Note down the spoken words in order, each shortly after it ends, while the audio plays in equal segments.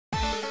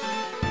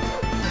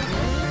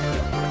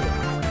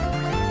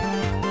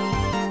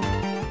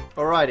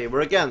Alrighty, we're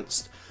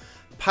against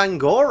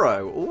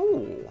Pangoro.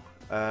 Ooh.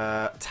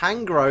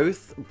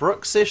 Tangrowth,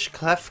 Bruxish,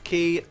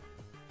 Klefki,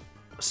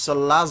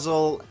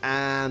 Salazzle,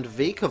 and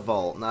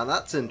Vikavolt. Now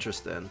that's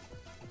interesting.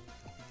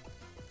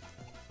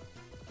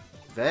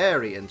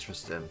 Very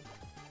interesting.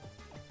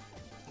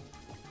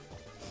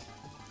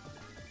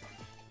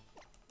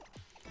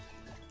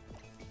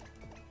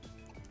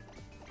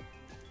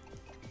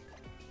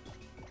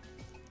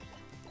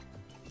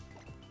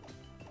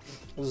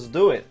 Let's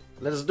do it.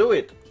 Let's do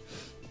it.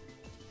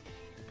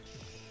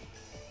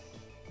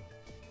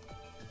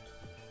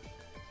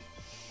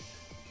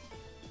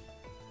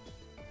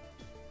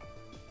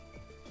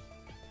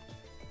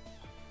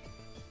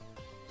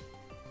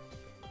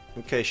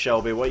 Okay,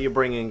 Shelby, what are you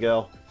bringing,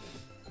 girl?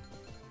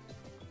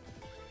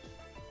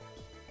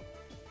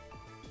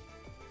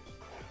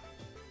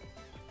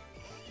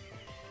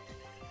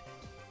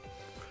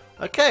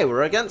 Okay,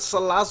 we're against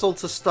Salazzle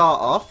to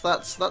start off.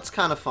 That's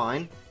kind of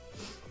fine.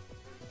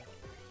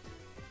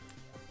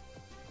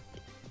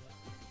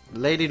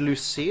 Lady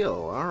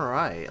Lucille.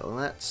 Alright,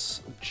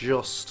 let's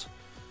just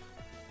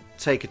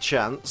take a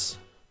chance.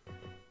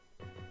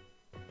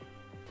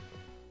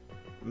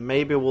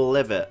 Maybe we'll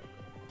live it.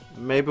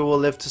 Maybe we'll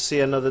live to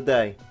see another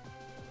day.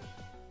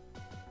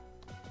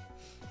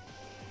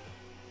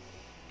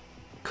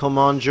 Come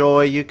on,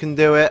 Joy, you can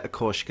do it. Of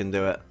course you can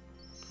do it.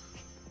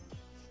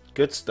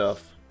 Good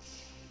stuff.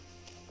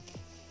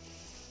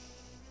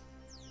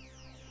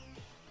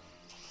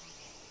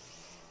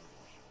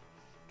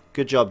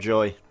 Good job,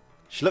 Joy.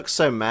 She looks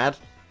so mad.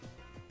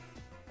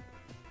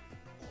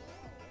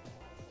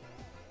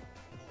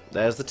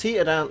 There's the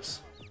teeter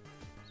dance.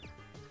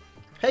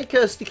 Hey,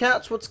 Kirsty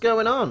Cats, what's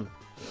going on?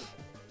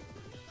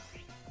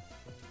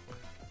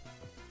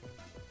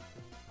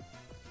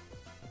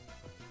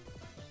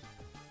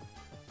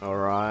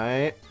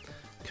 Alright.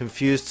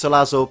 Confused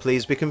Salazzle,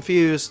 please be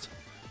confused.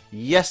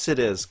 Yes, it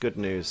is. Good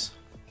news.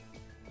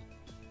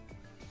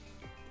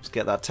 Let's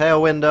get that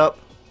tailwind up.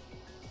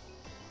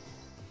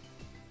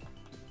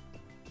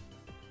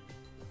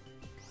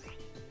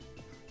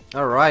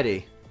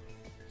 Alrighty.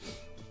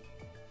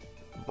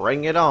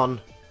 Bring it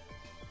on.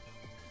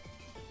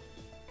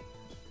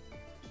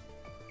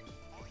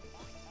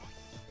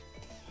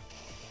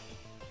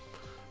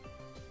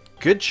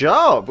 Good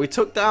job! We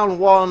took down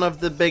one of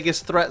the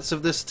biggest threats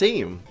of this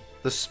team.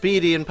 The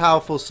speedy and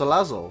powerful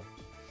Salazzle.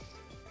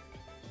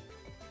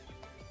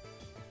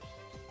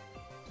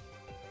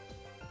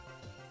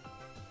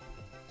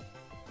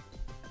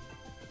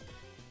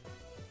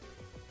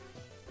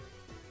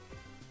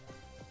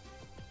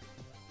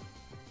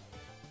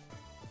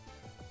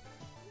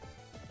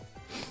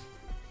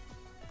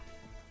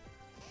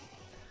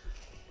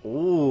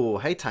 Ooh,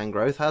 hey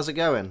Tangrowth, how's it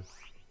going?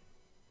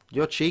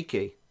 You're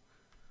cheeky.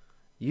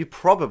 You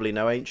probably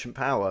know Ancient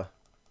Power.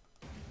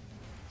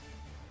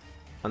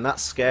 And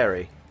that's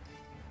scary.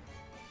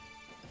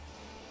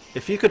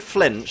 If you could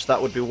flinch,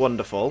 that would be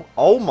wonderful.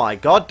 Oh my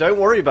god, don't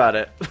worry about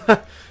it.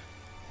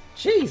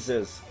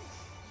 Jesus.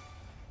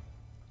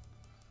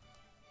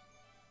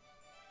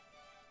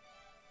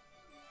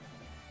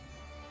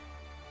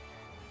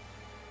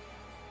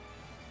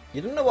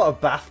 You don't know what a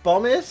bath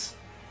bomb is?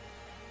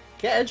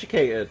 Get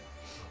educated.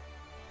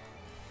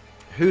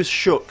 Who's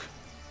Shook?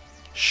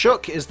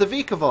 Shook is the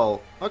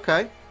Vikavolt.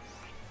 Okay.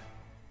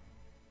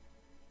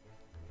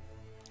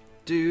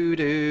 Do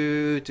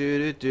do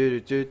do do do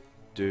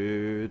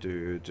do do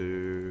do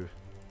do.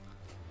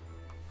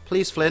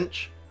 Please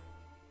flinch.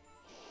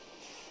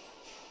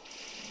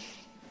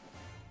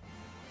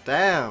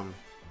 Damn.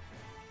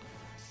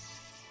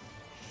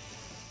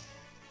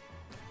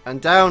 And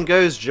down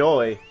goes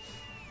Joy.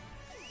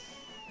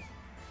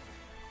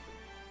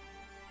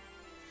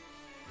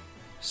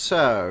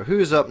 So,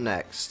 who's up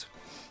next?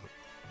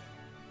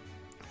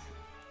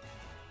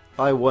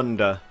 I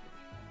wonder.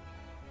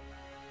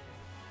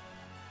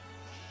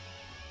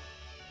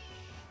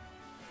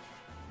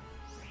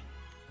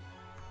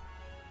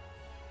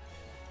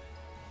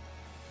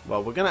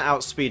 Well, we're going to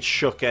outspeed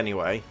Shook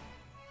anyway.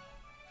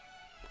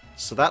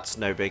 So that's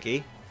no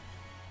biggie.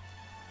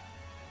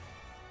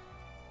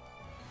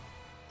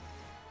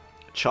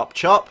 Chop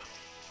chop.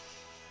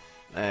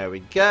 There we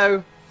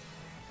go.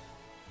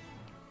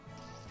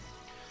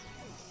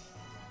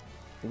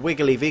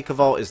 Wiggly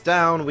Vikavolt is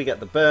down. We get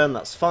the burn.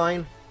 That's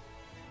fine.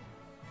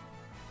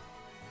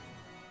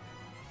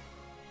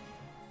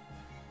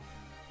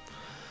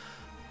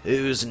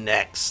 Who's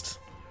next?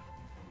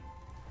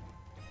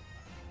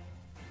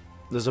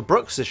 There's a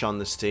Bruxish on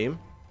this team.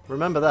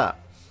 Remember that.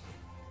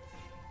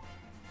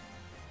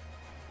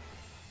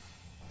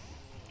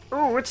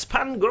 Oh, it's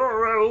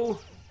Pangoro!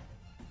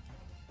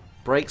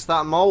 Breaks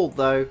that mold,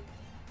 though.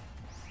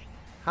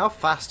 How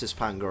fast is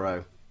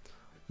Pangoro?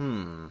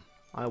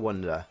 I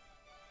wonder.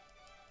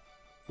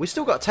 We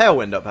still got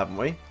Tailwind up, haven't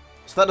we?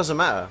 So that doesn't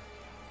matter.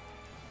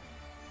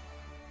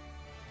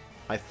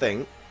 I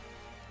think.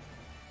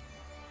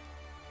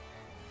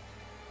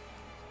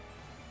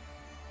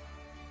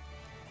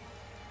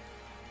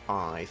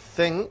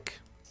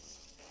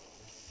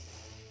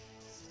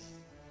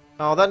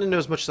 Oh, that didn't do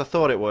as much as I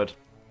thought it would.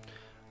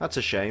 That's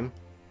a shame.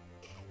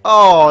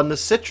 Oh, and the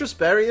citrus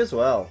berry as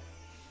well.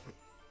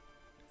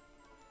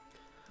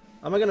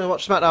 Am I going to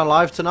watch SmackDown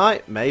Live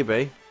tonight?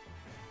 Maybe.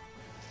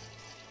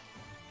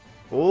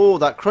 Oh,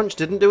 that crunch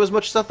didn't do as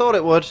much as I thought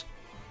it would.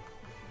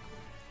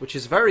 Which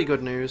is very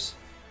good news.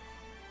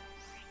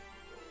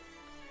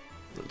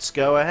 Let's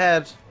go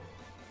ahead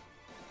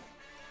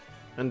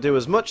and do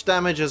as much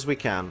damage as we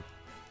can.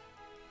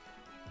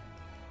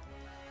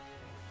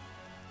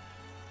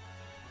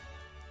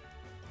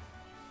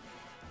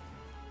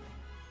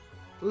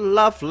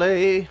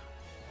 Lovely.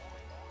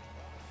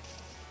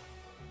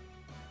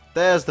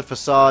 There's the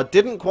facade.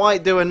 Didn't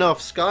quite do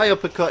enough. Sky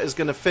Uppercut is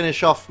going to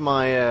finish off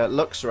my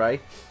Lux Ray.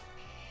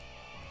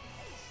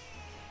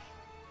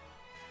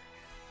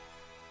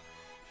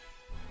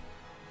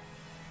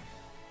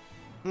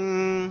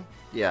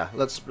 Yeah,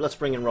 let's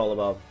bring in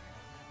Rollerball.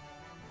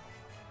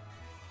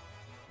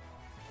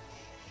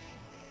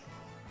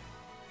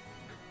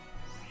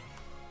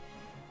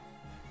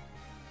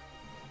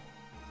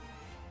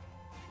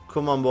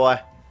 Come on, boy.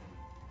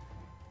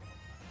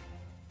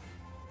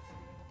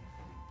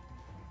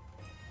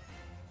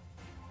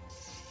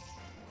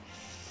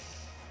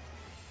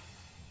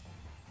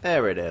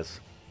 There it is.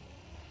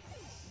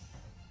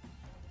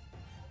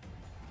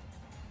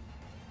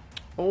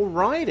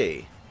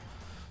 Alrighty.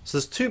 So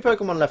there's 2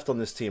 Pokemon left on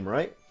this team,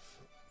 right?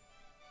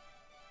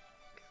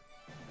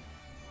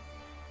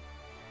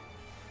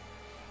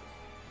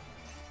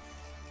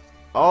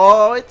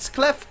 Oh, it's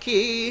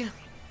Klefki.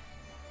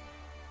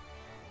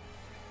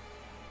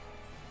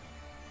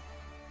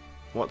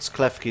 What's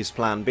Klefki's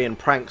plan? Being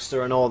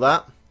prankster and all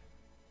that?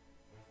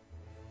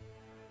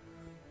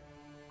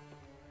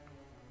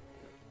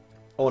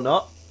 Or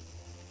not?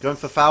 Going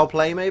for foul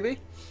play, maybe?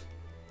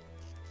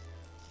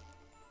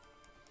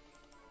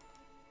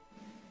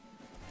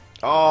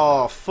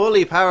 Oh,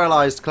 fully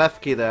paralyzed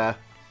Klefki there.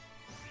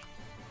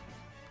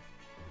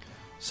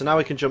 So now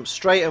we can jump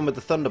straight in with the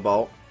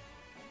Thunderbolt.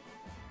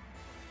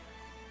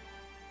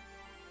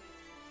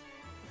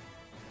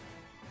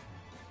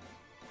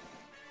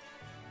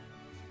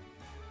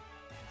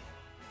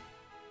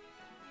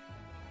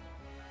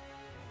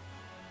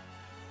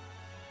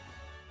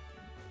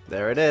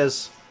 There it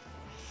is.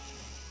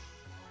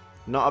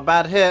 Not a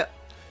bad hit.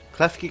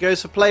 Klefki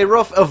goes for play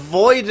rough.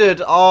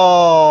 Avoided.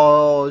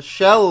 Oh,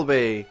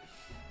 Shelby.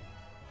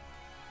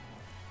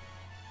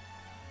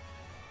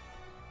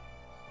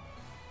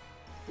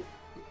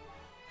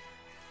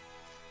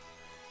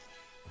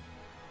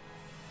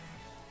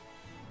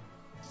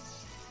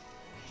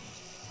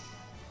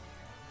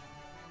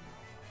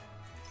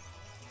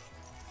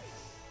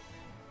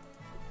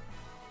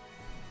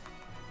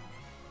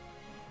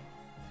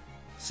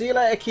 See you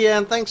later,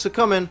 Kian. Thanks for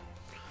coming.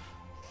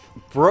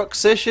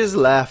 Brooksish is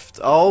left.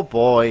 Oh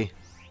boy.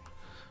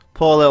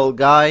 Poor little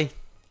guy.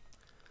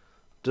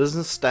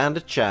 Doesn't stand a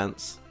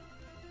chance.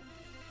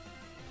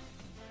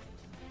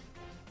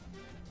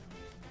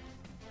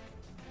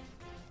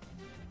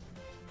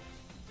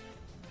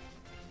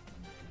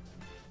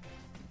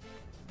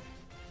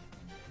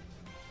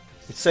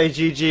 You'd say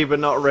GG, but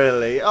not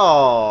really.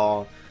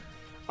 Oh,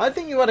 I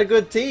think you had a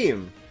good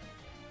team.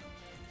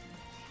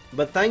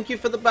 But thank you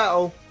for the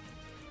battle.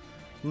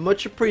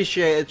 Much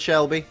appreciated,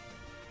 Shelby.